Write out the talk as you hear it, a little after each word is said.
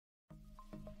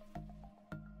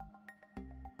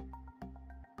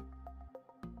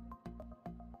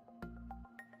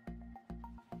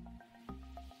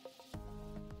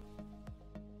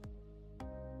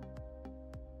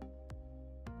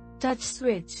touch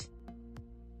switch.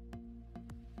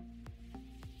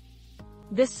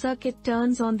 This circuit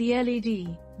turns on the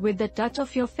LED with the touch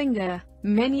of your finger.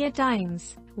 Many a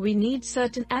times, we need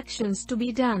certain actions to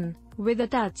be done with a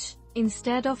touch,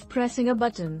 instead of pressing a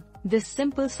button. This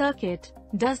simple circuit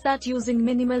does that using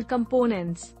minimal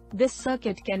components. This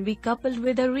circuit can be coupled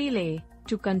with a relay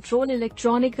to control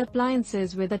electronic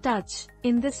appliances with a touch.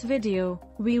 In this video,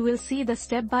 we will see the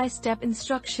step-by-step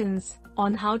instructions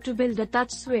on how to build a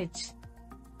touch switch.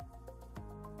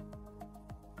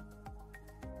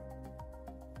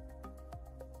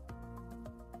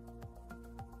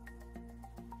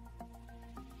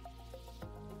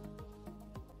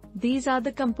 These are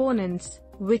the components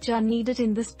which are needed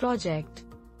in this project.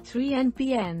 3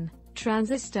 NPN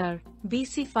Transistor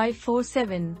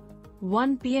BC547,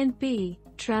 1 PNP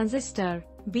Transistor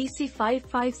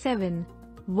BC557,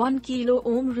 1 kilo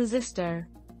ohm resistor,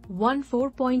 1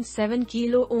 4.7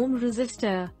 kilo ohm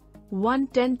resistor, 1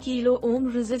 10 kilo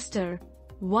ohm resistor,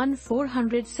 1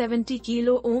 470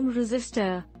 kilo ohm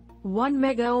resistor, 1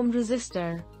 mega ohm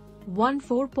resistor, 1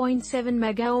 4.7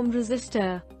 mega ohm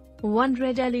resistor, 1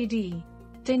 red LED,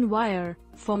 tin wire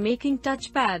for making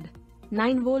touchpad,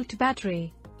 9 volt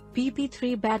battery,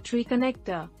 PP3 battery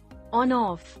connector,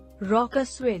 on-off, rocker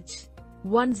switch,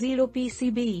 10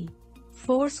 PCB,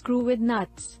 4 screw with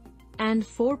nuts, and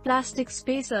 4 plastic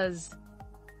spacers.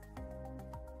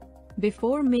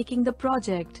 Before making the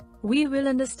project, we will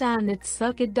understand its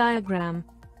circuit diagram.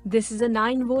 This is a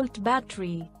 9 volt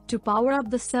battery to power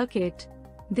up the circuit.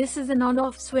 This is an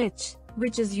on-off switch,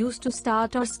 which is used to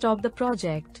start or stop the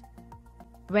project.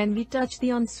 When we touch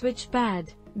the on switch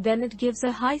pad, then it gives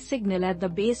a high signal at the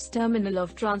base terminal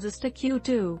of transistor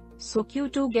Q2, so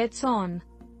Q2 gets on.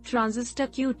 Transistor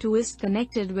Q2 is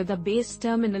connected with the base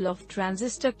terminal of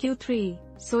transistor Q3,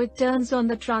 so it turns on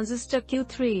the transistor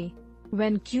Q3.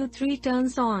 When Q3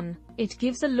 turns on, it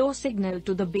gives a low signal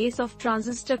to the base of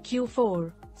transistor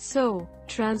Q4, so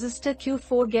transistor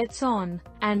Q4 gets on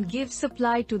and gives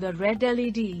supply to the red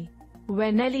LED.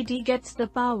 When LED gets the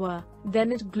power,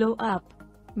 then it glow up.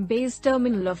 Base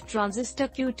terminal of transistor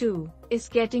Q2 is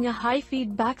getting a high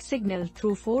feedback signal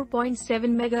through 4.7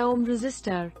 mega ohm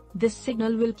resistor. This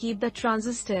signal will keep the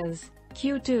transistors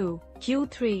Q2,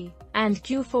 Q3, and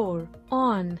Q4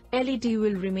 on. LED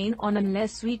will remain on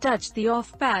unless we touch the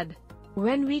off pad.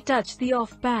 When we touch the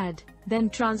off pad, then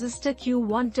transistor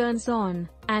Q1 turns on,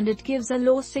 and it gives a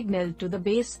low signal to the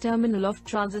base terminal of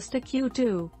transistor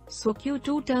Q2, so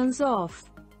Q2 turns off.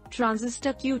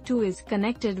 Transistor Q2 is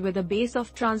connected with the base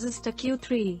of transistor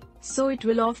Q3, so it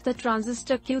will off the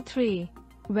transistor Q3.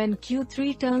 When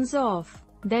Q3 turns off,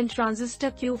 then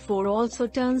transistor Q4 also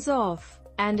turns off,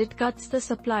 and it cuts the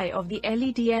supply of the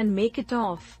LED and make it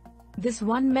off. This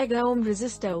 1 mega ohm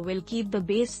resistor will keep the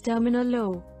base terminal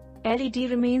low. LED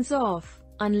remains off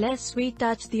unless we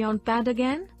touch the on pad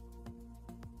again.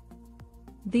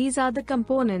 These are the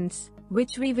components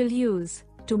which we will use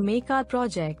to make our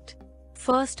project.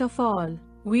 First of all,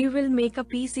 we will make a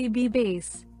PCB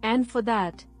base, and for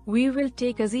that, we will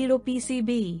take a 0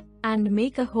 PCB and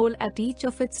make a hole at each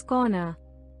of its corner.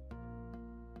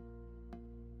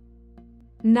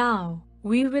 Now,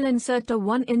 we will insert a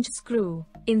 1-inch screw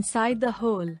inside the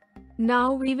hole.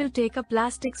 Now we will take a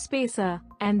plastic spacer,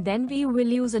 and then we will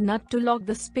use a nut to lock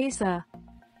the spacer.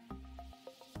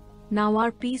 Now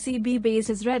our PCB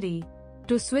base is ready.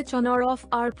 To switch on or off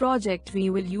our project, we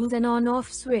will use an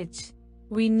on-off switch.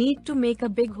 We need to make a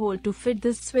big hole to fit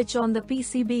this switch on the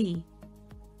PCB.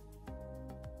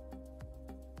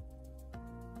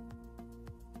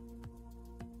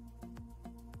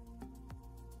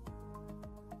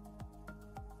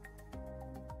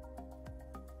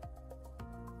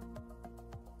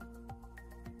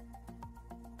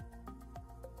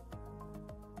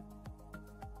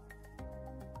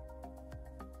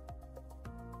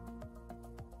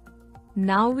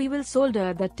 Now we will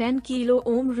solder the 10 kilo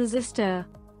ohm resistor.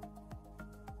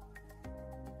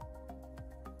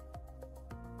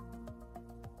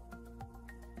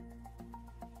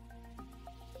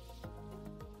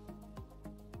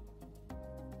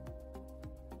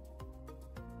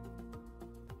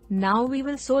 Now we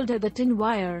will solder the tin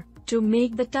wire to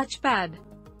make the touchpad.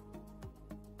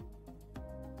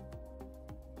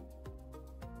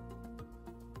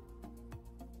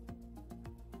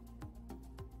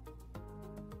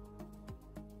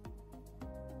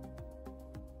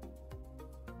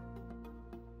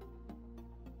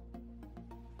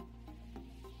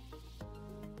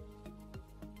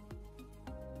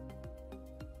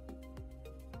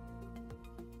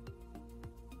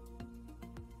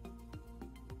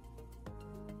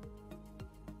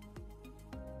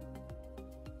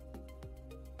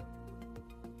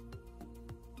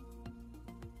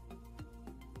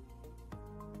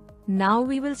 Now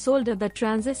we will solder the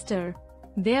transistor.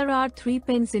 There are 3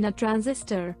 pins in a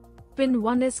transistor. Pin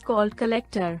 1 is called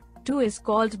collector, 2 is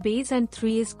called base and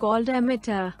 3 is called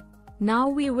emitter. Now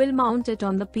we will mount it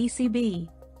on the PCB.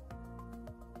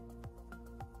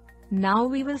 Now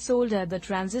we will solder the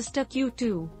transistor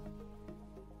Q2.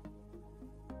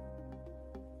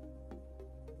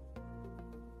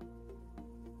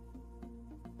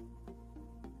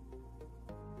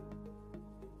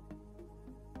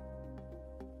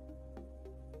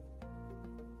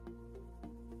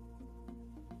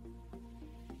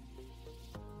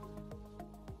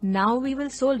 Now we will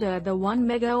solder the 1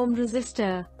 mega ohm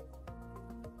resistor.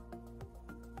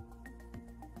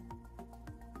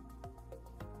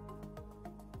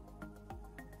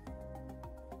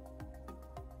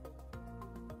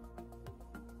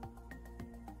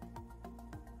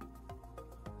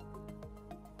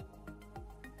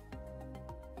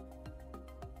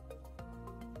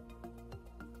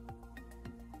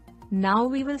 Now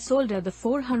we will solder the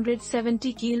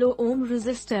 470 kilo ohm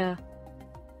resistor.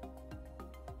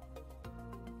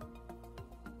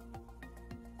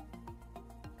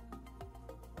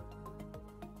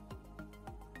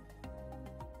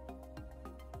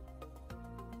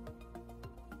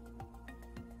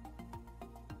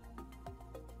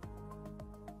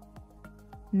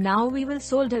 Now we will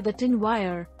solder the tin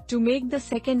wire to make the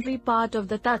secondary part of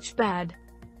the touchpad.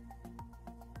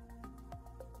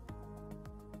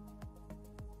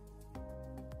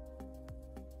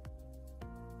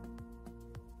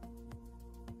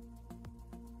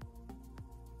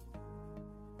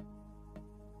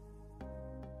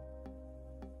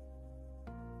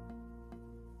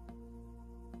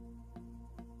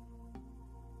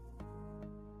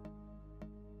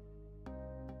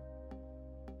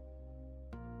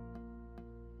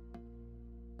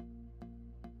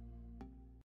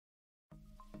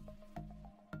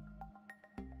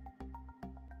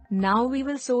 Now we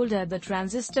will solder the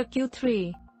transistor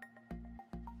Q3.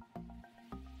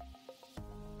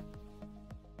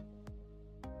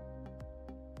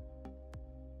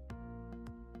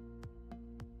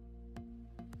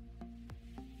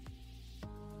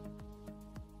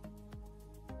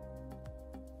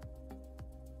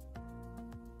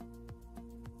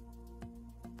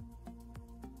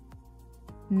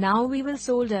 Now we will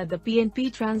solder the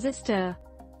PNP transistor.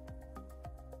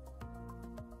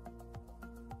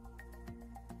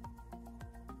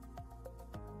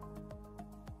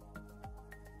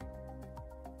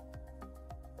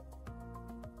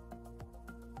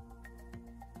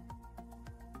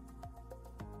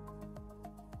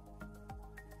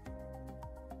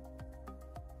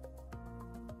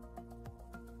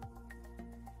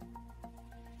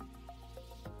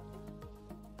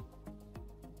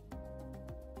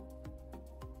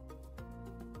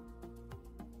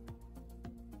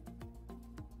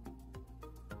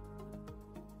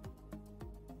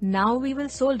 Now we will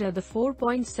solder the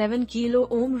 4.7 kilo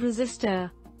ohm resistor.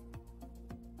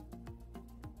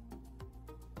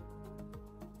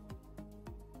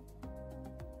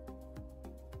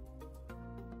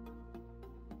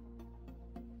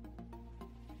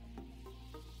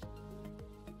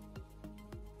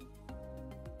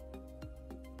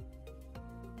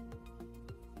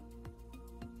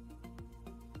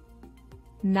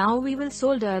 Now we will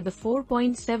solder the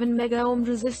 4.7 mega ohm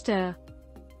resistor.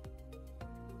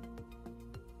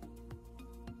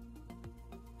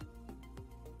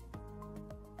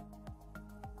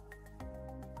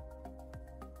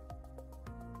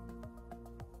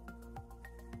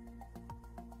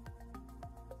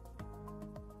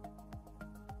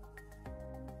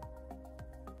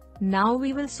 Now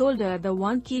we will solder the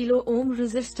 1 kilo ohm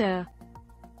resistor.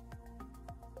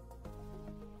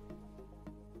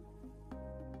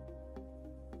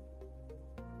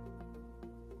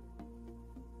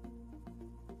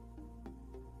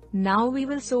 Now we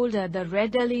will solder the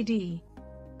red LED.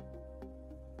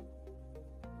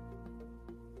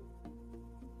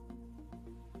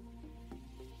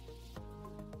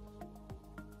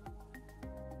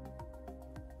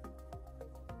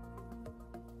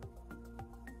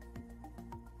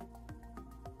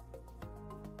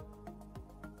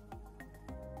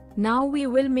 Now we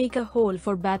will make a hole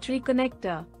for battery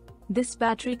connector. This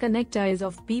battery connector is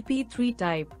of PP3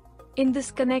 type. In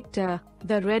this connector,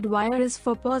 the red wire is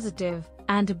for positive,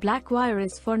 and black wire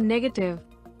is for negative.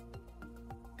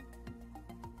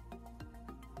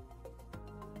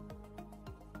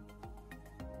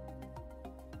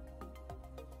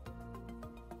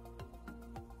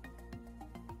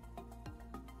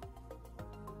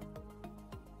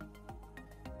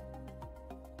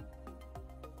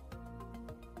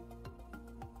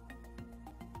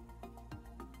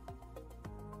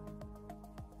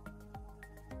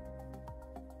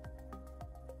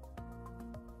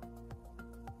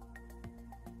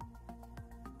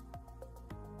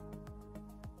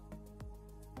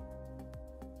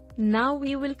 Now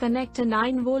we will connect a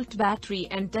 9-volt battery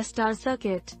and test our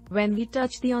circuit. When we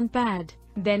touch the on pad,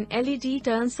 then LED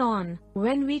turns on.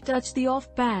 When we touch the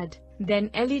off pad,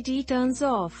 then LED turns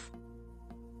off.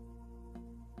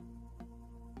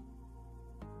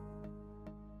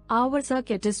 Our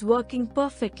circuit is working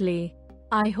perfectly.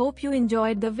 I hope you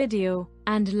enjoyed the video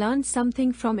and learned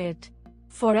something from it.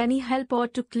 For any help or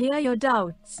to clear your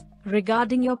doubts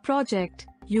regarding your project,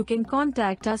 you can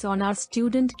contact us on our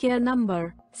student care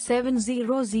number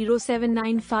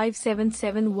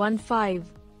 7007957715.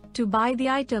 To buy the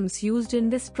items used in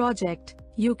this project,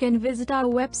 you can visit our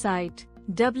website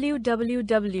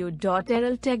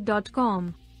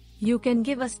www.erroltech.com. You can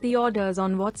give us the orders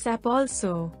on WhatsApp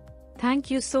also.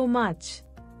 Thank you so much.